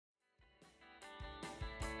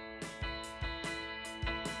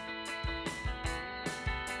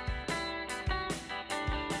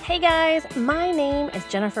Hey guys, my name is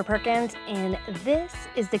Jennifer Perkins, and this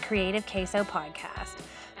is the Creative Queso Podcast.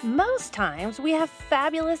 Most times we have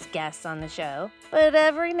fabulous guests on the show, but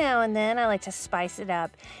every now and then I like to spice it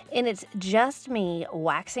up, and it's just me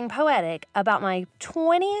waxing poetic about my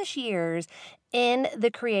 20-ish years in the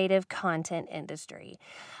creative content industry.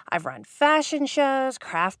 I've run fashion shows,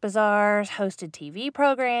 craft bazaars, hosted TV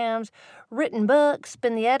programs, written books,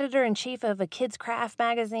 been the editor-in-chief of a kids' craft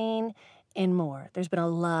magazine, and more. There's been a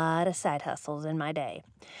lot of side hustles in my day.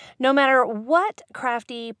 No matter what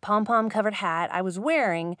crafty pom-pom covered hat I was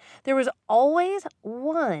wearing, there was always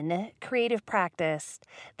one creative practice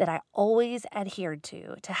that I always adhered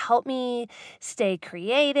to help me stay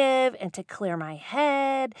creative and to clear my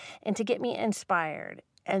head and to get me inspired.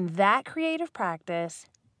 And that creative practice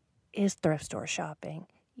is thrift store shopping.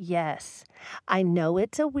 Yes, I know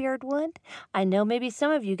it's a weird one. I know maybe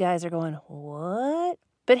some of you guys are going, what?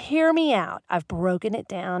 But hear me out. I've broken it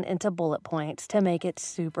down into bullet points to make it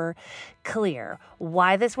super clear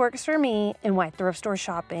why this works for me and why thrift store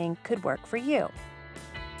shopping could work for you.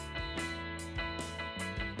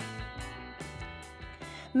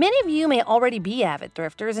 Many of you may already be avid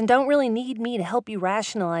thrifters and don't really need me to help you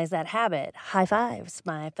rationalize that habit. High fives,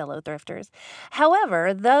 my fellow thrifters.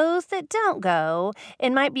 However, those that don't go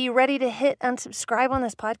and might be ready to hit unsubscribe on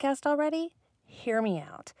this podcast already, hear me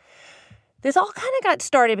out. This all kind of got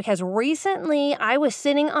started because recently I was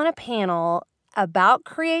sitting on a panel about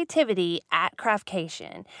creativity at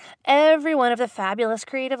Craftcation. Every one of the fabulous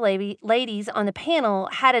creative ladies on the panel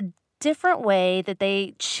had a different way that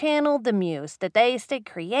they channeled the muse, that they stayed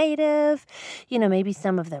creative. You know, maybe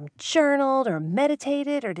some of them journaled or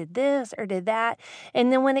meditated or did this or did that.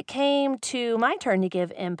 And then when it came to my turn to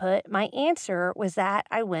give input, my answer was that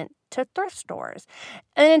I went to thrift stores.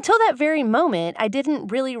 And until that very moment, I didn't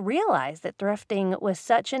really realize that thrifting was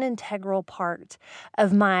such an integral part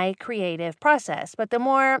of my creative process. But the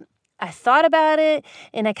more I thought about it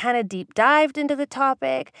and I kind of deep dived into the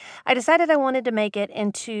topic, I decided I wanted to make it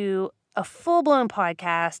into a full-blown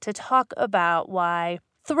podcast to talk about why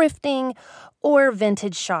thrifting or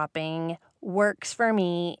vintage shopping works for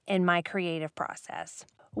me in my creative process.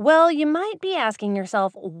 Well, you might be asking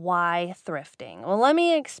yourself, why thrifting? Well, let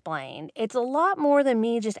me explain. It's a lot more than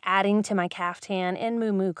me just adding to my caftan and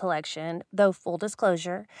muumuu collection, though full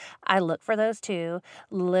disclosure, I look for those too.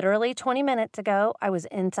 Literally 20 minutes ago, I was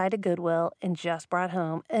inside a Goodwill and just brought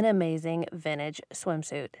home an amazing vintage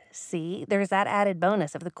swimsuit. See, there's that added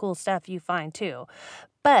bonus of the cool stuff you find too.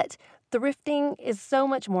 But thrifting is so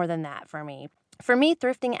much more than that for me. For me,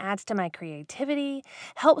 thrifting adds to my creativity,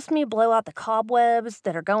 helps me blow out the cobwebs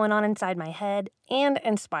that are going on inside my head, and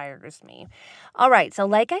inspires me. All right, so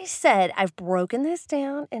like I said, I've broken this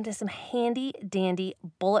down into some handy-dandy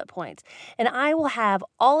bullet points, and I will have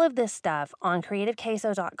all of this stuff on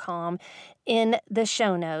creativequeso.com in the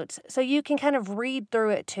show notes, so you can kind of read through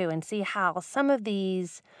it too and see how some of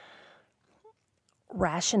these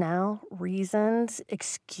rationale, reasons,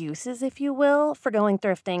 excuses, if you will, for going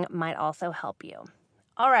thrifting might also help you.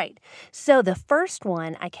 All right, so the first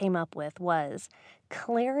one I came up with was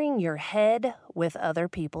clearing your head with other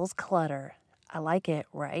people's clutter. I like it,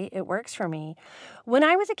 right? It works for me. When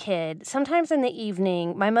I was a kid, sometimes in the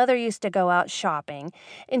evening, my mother used to go out shopping,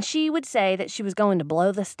 and she would say that she was going to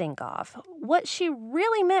blow the stink off. What she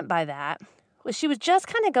really meant by that was she was just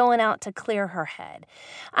kind of going out to clear her head.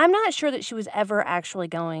 I'm not sure that she was ever actually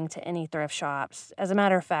going to any thrift shops. As a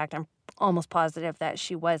matter of fact, I'm almost positive that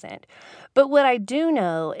she wasn't. But what I do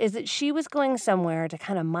know is that she was going somewhere to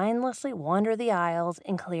kind of mindlessly wander the aisles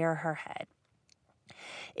and clear her head.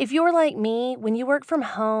 If you're like me, when you work from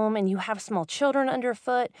home and you have small children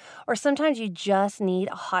underfoot, or sometimes you just need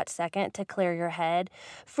a hot second to clear your head,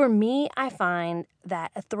 for me, I find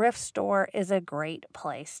that a thrift store is a great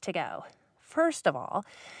place to go. First of all,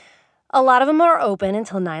 a lot of them are open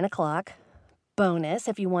until 9 o'clock. Bonus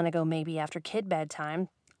if you want to go maybe after kid bedtime.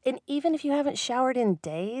 And even if you haven't showered in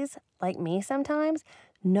days, like me sometimes,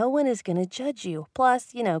 no one is going to judge you.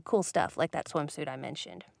 Plus, cool stuff like that swimsuit I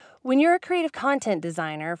mentioned. When you're a creative content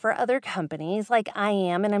designer for other companies, like I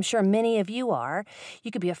am, and I'm sure many of you are,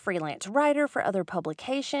 you could be a freelance writer for other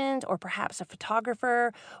publications, or perhaps a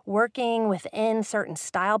photographer working within certain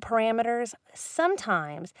style parameters.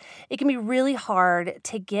 Sometimes it can be really hard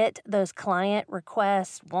to get those client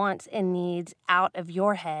requests, wants, and needs out of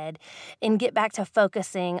your head and get back to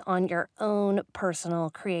focusing on your own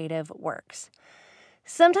personal creative works.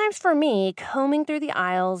 Sometimes for me, combing through the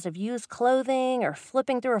aisles of used clothing or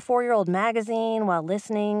flipping through a 4-year-old magazine while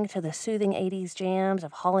listening to the soothing 80s jams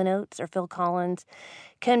of Hall & Oates or Phil Collins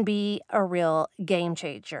can be a real game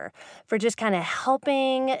changer for just kind of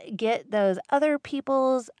helping get those other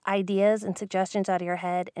people's ideas and suggestions out of your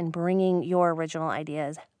head and bringing your original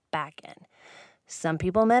ideas back in. Some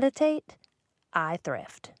people meditate. I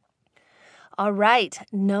thrift. All right,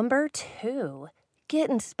 number 2, get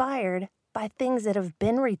inspired by things that have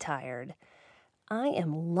been retired. I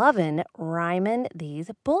am loving rhyming these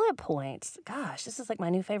bullet points. Gosh, this is like my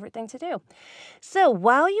new favorite thing to do. So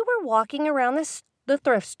while you were walking around the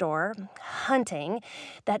thrift store, hunting,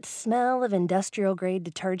 that smell of industrial grade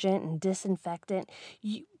detergent and disinfectant,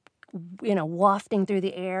 wafting through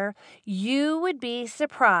the air, you would be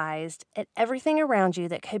surprised at everything around you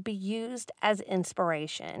that could be used as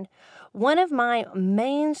inspiration. One of my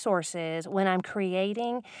main sources when I'm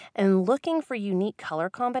creating and looking for unique color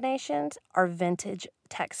combinations are vintage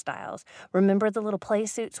textiles. Remember the little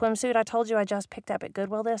swimsuit I told you I just picked up at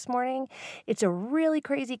Goodwill this morning? It's a really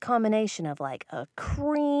crazy combination of like a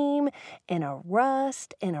cream and a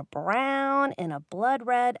rust and a brown and a blood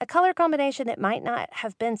red, a color combination that might not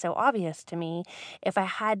have been so obvious to me if I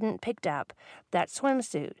hadn't picked up that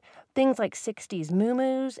swimsuit. Things like 60s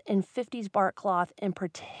muumuus and 50s bark cloth in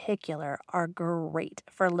particular are great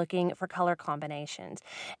for looking for color combinations.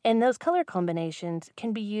 And those color combinations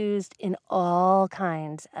can be used in all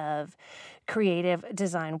kinds of creative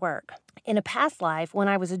design work. In a past life, when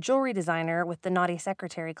I was a jewelry designer with the Naughty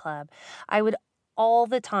Secretary Club, I would all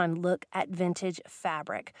the time look at vintage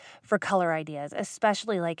fabric for color ideas,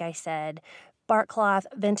 especially, like I said, bark cloth,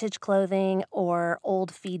 vintage clothing, or old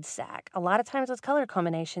feed sack. A lot of times those color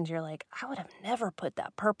combinations, you're like, I would have never put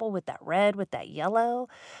that purple with that red with that yellow,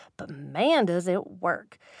 but man, does it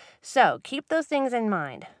work. So keep those things in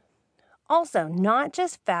mind. Also, not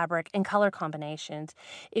just fabric and color combinations.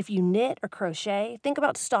 If you knit or crochet, think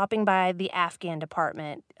about stopping by the Afghan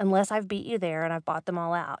department, unless I've beat you there and I've bought them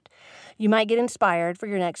all out. You might get inspired for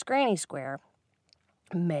your next granny square.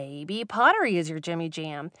 Maybe pottery is your Jimmy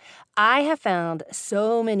Jam. I have found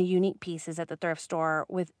so many unique pieces at the thrift store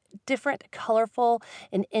with different colorful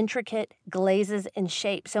and intricate glazes and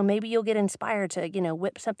shapes. So maybe you'll get inspired to,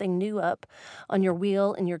 whip something new up on your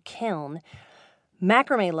wheel in your kiln.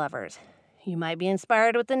 Macrame lovers, you might be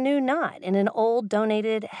inspired with a new knot in an old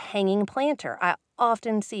donated hanging planter. I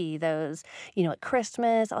often see those, at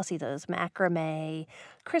Christmas, I'll see those macrame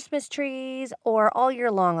Christmas trees, or all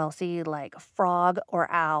year long I'll see like frog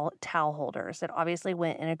or owl towel holders that obviously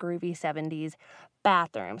went in a groovy 70s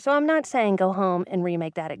bathroom. So I'm not saying go home and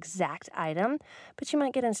remake that exact item, but you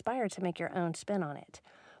might get inspired to make your own spin on it.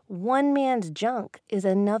 One man's junk is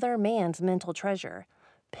another man's mental treasure.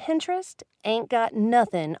 Pinterest ain't got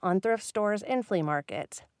nothing on thrift stores and flea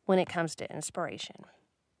markets when it comes to inspiration.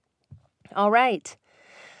 All right,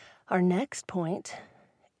 our next point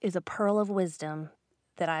is a pearl of wisdom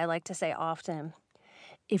that I like to say often.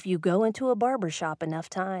 If you go into a barber shop enough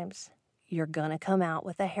times, you're gonna come out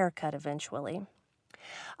with a haircut eventually.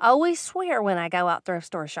 I always swear when I go out thrift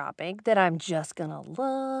store shopping that I'm just gonna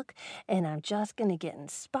look and I'm just gonna get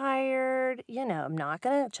inspired. I'm not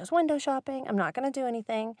gonna just window shopping. I'm not gonna do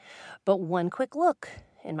anything but one quick look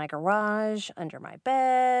in my garage, under my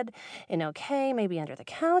bed, and maybe under the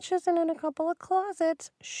couches and in a couple of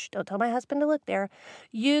closets. Shh, don't tell my husband to look there.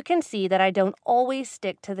 You can see that I don't always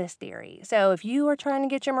stick to this theory. So if you are trying to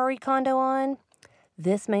get your Marie Kondo on,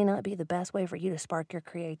 this may not be the best way for you to spark your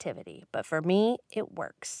creativity, but for me, it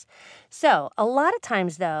works. So a lot of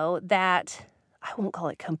times, though, that I won't call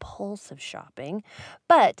it compulsive shopping,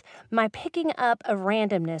 but my picking up of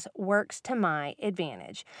randomness works to my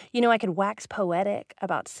advantage. I could wax poetic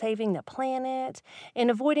about saving the planet and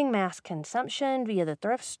avoiding mass consumption via the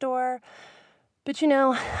thrift store. But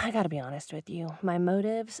I gotta be honest with you, my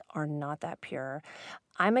motives are not that pure.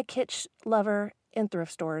 I'm a kitsch lover and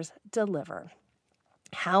thrift stores deliver.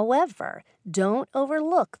 However, don't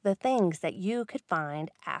overlook the things that you could find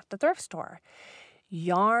at the thrift store.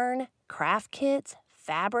 Yarn, craft kits,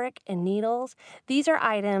 fabric, and needles. These are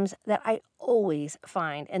items that I always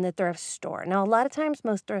find in the thrift store. Now, a lot of times,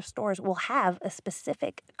 most thrift stores will have a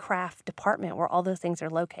specific craft department where all those things are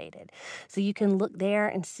located. So you can look there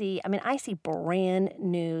and see, I see brand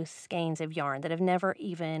new skeins of yarn that have never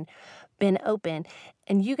even been opened.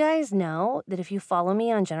 And you guys know that if you follow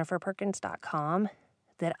me on jenniferperkins.com,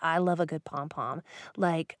 that I love a good pom-pom,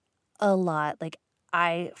 like a lot. Like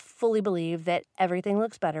I fully believe that everything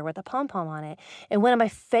looks better with a pom-pom on it. And one of my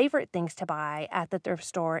favorite things to buy at the thrift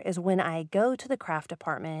store is when I go to the craft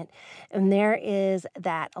department and there is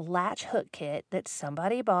that latch hook kit that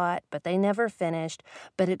somebody bought, but they never finished,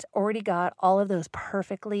 but it's already got all of those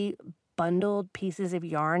perfectly bundled pieces of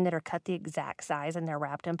yarn that are cut the exact size and they're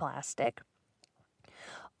wrapped in plastic.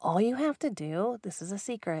 All you have to do, this is a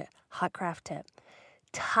secret, hot craft tip,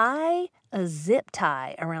 tie a zip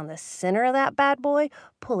tie around the center of that bad boy,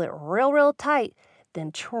 pull it real tight,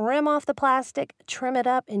 then trim off the plastic, trim it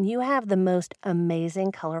up, and you have the most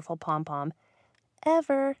amazing colorful pom-pom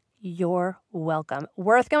ever. You're welcome.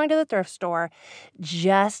 Worth going to the thrift store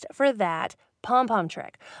just for that pom-pom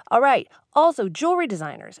trick. All right. Also, jewelry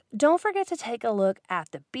designers, don't forget to take a look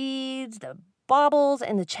at the beads, the baubles,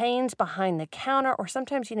 and the chains behind the counter, or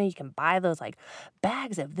sometimes, you can buy those like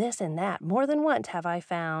bags of this and that. More than once have I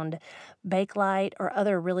found Bakelite or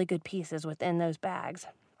other really good pieces within those bags.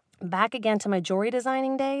 Back again to my jewelry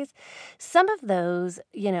designing days, some of those,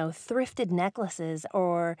 thrifted necklaces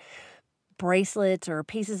or bracelets or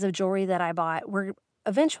pieces of jewelry that I bought were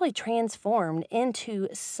eventually transformed into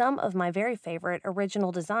some of my very favorite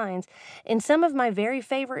original designs and some of my very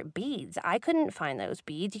favorite beads. I couldn't find those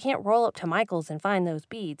beads. You can't roll up to Michael's and find those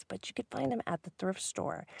beads, but you could find them at the thrift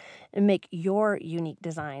store and make your unique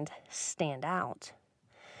designs stand out.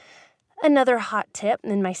 Another hot tip,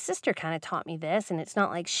 and my sister kind of taught me this, and it's not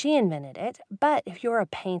like she invented it, but if you're a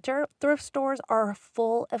painter, thrift stores are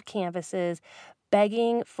full of canvases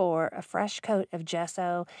begging for a fresh coat of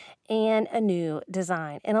gesso and a new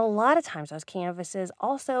design. And a lot of times those canvases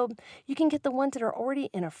also, you can get the ones that are already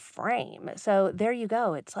in a frame. So there you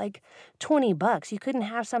go. It's like $20. You couldn't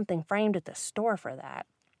have something framed at the store for that.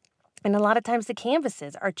 And a lot of times the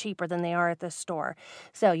canvases are cheaper than they are at the store.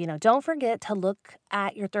 So, don't forget to look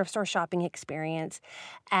at your thrift store shopping experience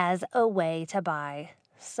as a way to buy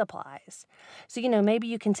supplies. So, maybe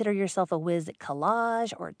you consider yourself a whiz at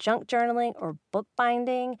collage or junk journaling or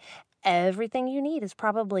bookbinding. Everything you need is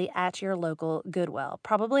probably at your local Goodwill.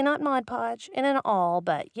 Probably not Mod Podge and in all,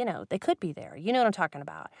 but, they could be there. You know what I'm talking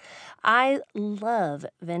about. I love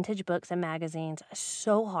vintage books and magazines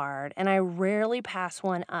so hard, and I rarely pass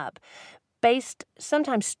one up, based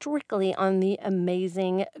sometimes strictly on the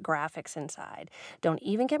amazing graphics inside. Don't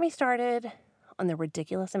even get me started on the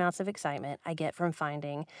ridiculous amounts of excitement I get from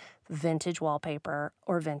finding vintage wallpaper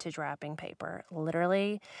or vintage wrapping paper.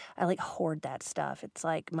 Literally, I hoard that stuff. It's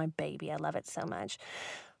like my baby. I love it so much.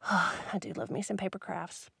 I do love me some paper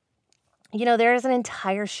crafts. There is an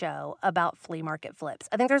entire show about flea market flips.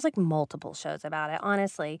 I think there's multiple shows about it,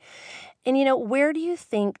 honestly. And where do you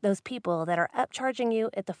think those people that are upcharging you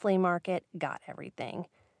at the flea market got everything?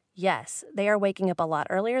 Yes, they are waking up a lot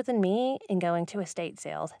earlier than me and going to estate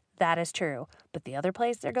sales. That is true. But the other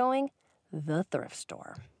place they're going? The thrift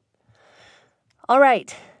store. All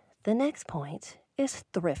right, the next point is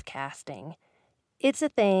thrift casting. It's a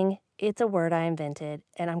thing. It's a word I invented,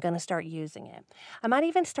 and I'm going to start using it. I might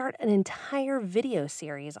even start an entire video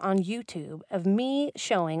series on YouTube of me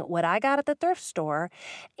showing what I got at the thrift store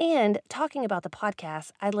and talking about the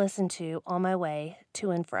podcasts I listen to on my way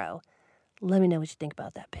to and fro. Let me know what you think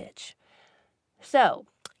about that pitch. So,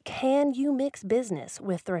 can you mix business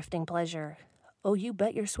with thrifting pleasure? Oh, you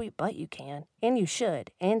bet your sweet butt you can, and you should,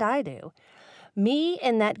 and I do. Me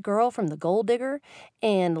and that girl from The Gold Digger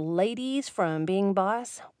and ladies from Being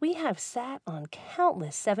Boss, we have sat on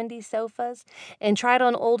countless 70s sofas and tried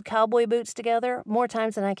on old cowboy boots together more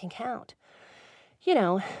times than I can count.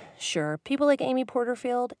 Sure, people like Amy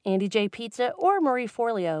Porterfield, Andy J. Pizza, or Marie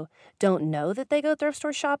Forleo don't know that they go thrift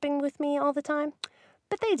store shopping with me all the time,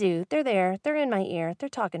 but they do. They're there. They're in my ear. They're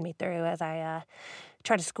talking me through as I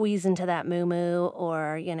try to squeeze into that moo-moo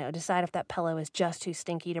or, decide if that pillow is just too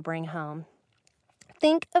stinky to bring home.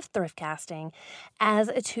 Think of thrift casting as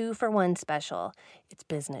a 2-for-1 special. It's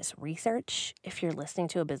business research. If you're listening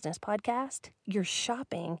to a business podcast, you're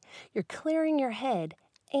shopping, you're clearing your head,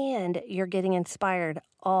 and you're getting inspired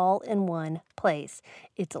all in one place.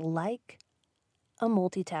 It's like a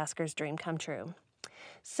multitasker's dream come true.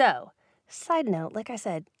 So, side note, like I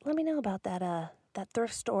said, let me know about that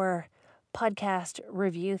thrift store podcast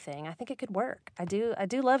review thing. I think it could work. I do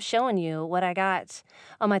love showing you what I got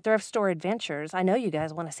on my thrift store adventures. I know you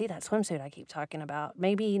guys want to see that swimsuit I keep talking about.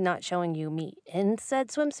 Maybe not showing you me in said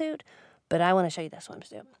swimsuit, but I want to show you that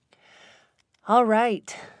swimsuit. All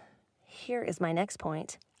right. Here is my next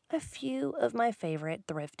point. A few of my favorite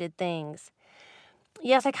thrifted things.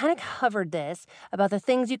 Yes, I kind of covered this about the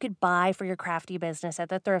things you could buy for your crafty business at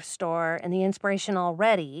the thrift store and the inspiration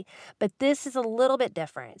already, but this is a little bit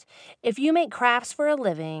different. If you make crafts for a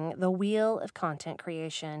living, the wheel of content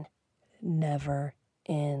creation never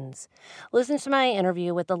ends. Listen to my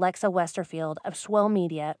interview with Alexa Westerfield of Swell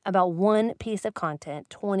Media about one piece of content,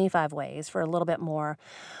 25 ways, for a little bit more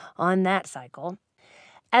on that cycle.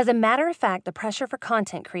 As a matter of fact, the pressure for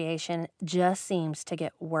content creation just seems to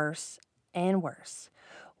get worse and worse.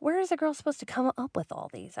 Where is a girl supposed to come up with all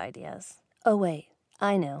these ideas? Oh, wait,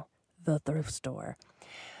 I know, the thrift store.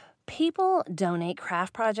 People donate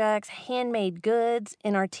craft projects, handmade goods,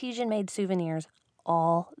 and artisan-made souvenirs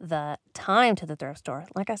all the time to the thrift store.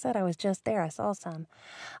 Like I said, I was just there. I saw some.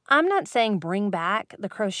 I'm not saying bring back the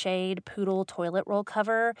crocheted poodle toilet roll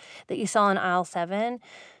cover that you saw in aisle 7.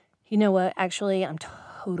 You know what? Actually, I'm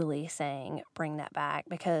totally saying bring that back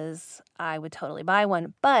because I would totally buy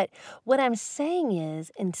one. But what I'm saying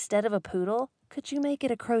is, instead of a poodle, could you make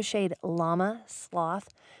it a crocheted llama, sloth,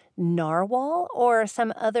 narwhal, or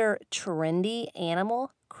some other trendy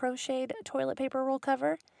animal crocheted toilet paper roll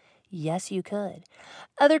cover? Yes, you could.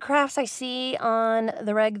 Other crafts I see on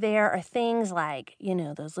the reg there are things like,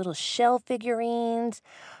 those little shell figurines,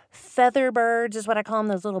 feather birds is what I call them,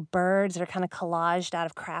 those little birds that are kind of collaged out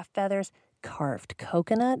of craft feathers, carved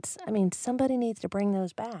coconuts. I mean, somebody needs to bring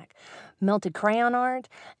those back. Melted crayon art,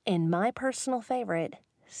 and my personal favorite,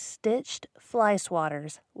 stitched fly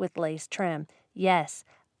swatters with lace trim. Yes,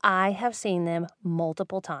 I have seen them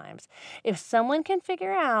multiple times. If someone can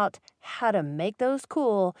figure out how to make those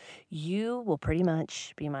cool, you will pretty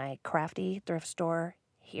much be my crafty thrift store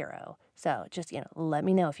hero. So just, let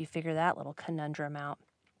me know if you figure that little conundrum out.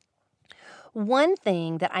 One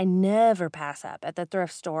thing that I never pass up at the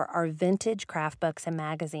thrift store are vintage craft books and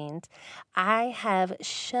magazines. I have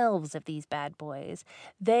shelves of these bad boys.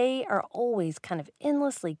 They are always kind of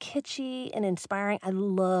endlessly kitschy and inspiring. I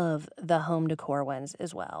love the home decor ones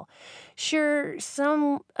as well. Sure,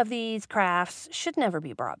 some of these crafts should never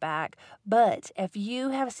be brought back, but if you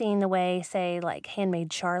have seen the way, say, like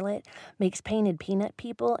Handmade Charlotte makes painted peanut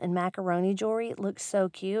people and macaroni jewelry look so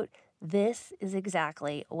cute, this is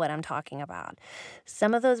exactly what I'm talking about.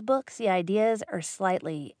 Some of those books, the ideas are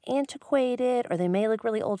slightly antiquated or they may look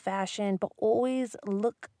really old-fashioned, but always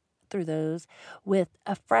look through those with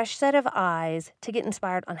a fresh set of eyes to get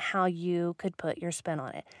inspired on how you could put your spin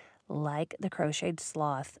on it, like the crocheted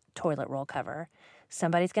sloth toilet roll cover.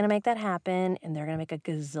 Somebody's going to make that happen, and they're going to make $1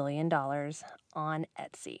 gazillion on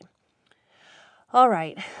Etsy. All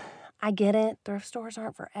right. I get it. Thrift stores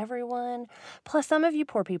aren't for everyone. Plus, some of you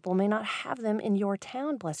poor people may not have them in your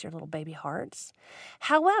town, bless your little baby hearts.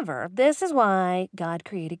 However, this is why God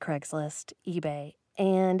created Craigslist, eBay,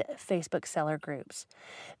 and Facebook seller groups.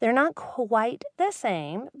 They're not quite the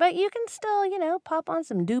same, but you can still, pop on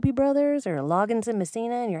some Doobie Brothers or Loggins and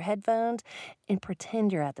Messina in your headphones and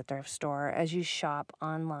pretend you're at the thrift store as you shop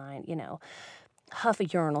online, huff a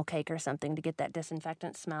urinal cake or something to get that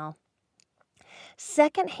disinfectant smell.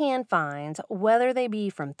 Secondhand finds, whether they be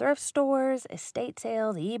from thrift stores, estate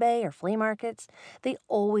sales, eBay, or flea markets, they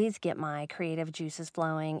always get my creative juices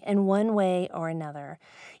flowing in one way or another.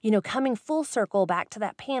 Coming full circle back to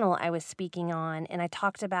that panel I was speaking on and I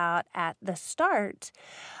talked about at the start,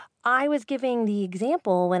 I was giving the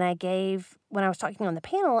example when I was talking on the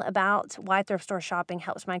panel about why thrift store shopping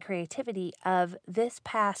helps my creativity of this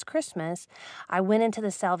past Christmas. I went into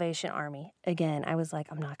the Salvation Army. Again, I was like,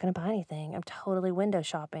 I'm not going to buy anything. I'm totally window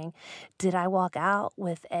shopping. Did I walk out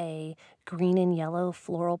with a green and yellow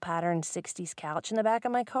floral pattern 60s couch in the back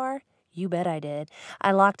of my car? You bet I did.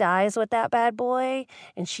 I locked eyes with that bad boy,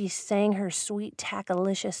 and she sang her sweet,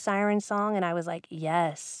 tackalicious siren song, and I was like,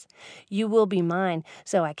 yes, you will be mine.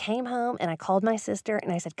 So I came home, and I called my sister,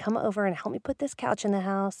 and I said, come over and help me put this couch in the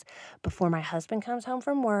house before my husband comes home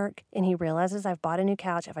from work, and he realizes I've bought a new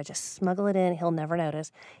couch. If I just smuggle it in, he'll never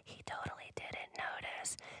notice. He totally didn't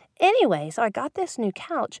notice. Anyway, so I got this new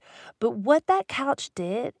couch, but what that couch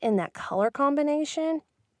did in that color combination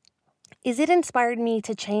is it inspired me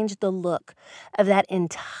to change the look of that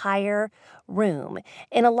entire room.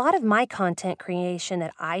 And a lot of my content creation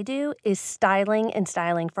that I do is styling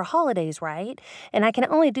for holidays, right? And I can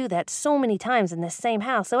only do that so many times in the same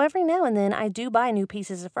house. So every now and then I do buy new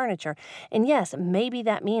pieces of furniture. And yes, maybe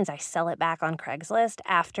that means I sell it back on Craigslist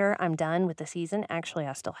after I'm done with the season. Actually,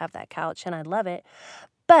 I still have that couch and I love it.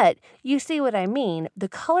 But you see what I mean. The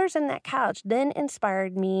colors in that couch then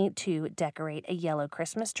inspired me to decorate a yellow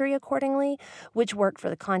Christmas tree accordingly, which worked for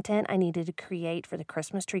the content I needed to create for the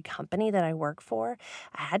Christmas tree company that I work for.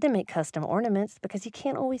 I had to make custom ornaments because you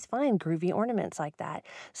can't always find groovy ornaments like that.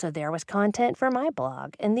 So there was content for my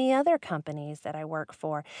blog and the other companies that I work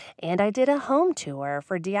for. And I did a home tour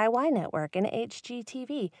for DIY Network and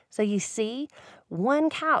HGTV. So you see, one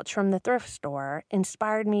couch from the thrift store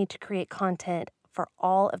inspired me to create content for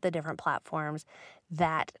all of the different platforms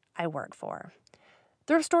that I work for.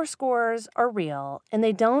 Thrift store scores are real, and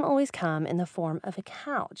they don't always come in the form of a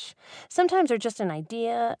couch. Sometimes they're just an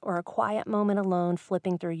idea or a quiet moment alone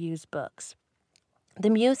flipping through used books. The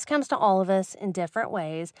muse comes to all of us in different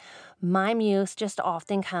ways. My muse just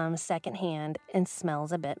often comes secondhand and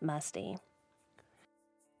smells a bit musty.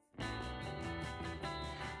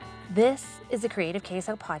 This is the Creative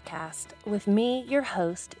Queso podcast with me, your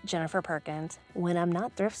host, Jennifer Perkins. When I'm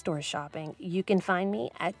not thrift store shopping, you can find me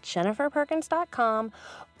at jenniferperkins.com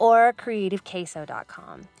or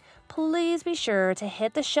creativequeso.com. Please be sure to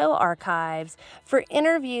hit the show archives for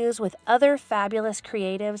interviews with other fabulous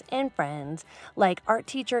creatives and friends like art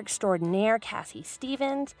teacher extraordinaire Cassie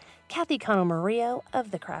Stevens, Kathy Cano Murillo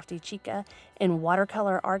of The Crafty Chica, and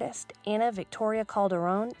watercolor artist Anna Victoria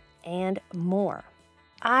Calderon, and more.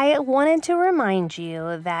 I wanted to remind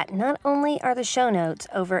you that not only are the show notes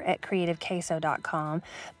over at creativequeso.com,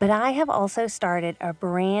 but I have also started a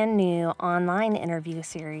brand new online interview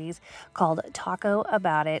series called Taco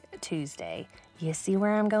About It Tuesday. You see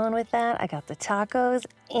where I'm going with that? I got the tacos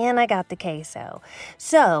and I got the queso.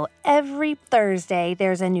 So every Thursday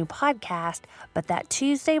there's a new podcast, but that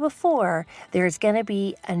Tuesday before there's going to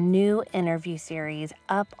be a new interview series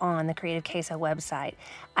up on the Creative Queso website.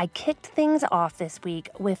 I kicked things off this week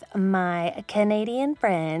with my Canadian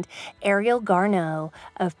friend Ariel Garneau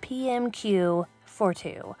of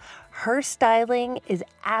PMQ42. Her styling is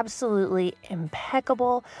absolutely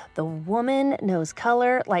impeccable. The woman knows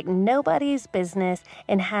color like nobody's business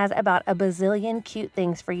and has about a bazillion cute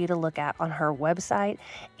things for you to look at on her website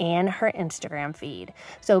and her Instagram feed.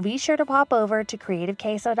 So be sure to pop over to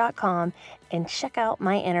creativequeso.com and check out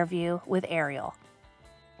my interview with Ariel.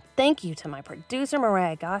 Thank you to my producer,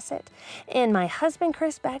 Mariah Gossett, and my husband,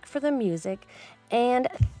 Chris Beck, for the music. And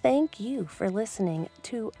thank you for listening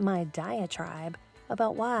to my diatribe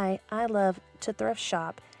about why I love to thrift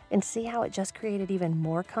shop and see how it just created even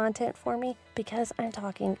more content for me because I'm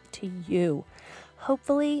talking to you.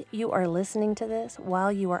 Hopefully you are listening to this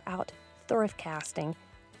while you are out thrift casting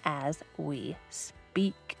as we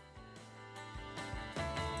speak.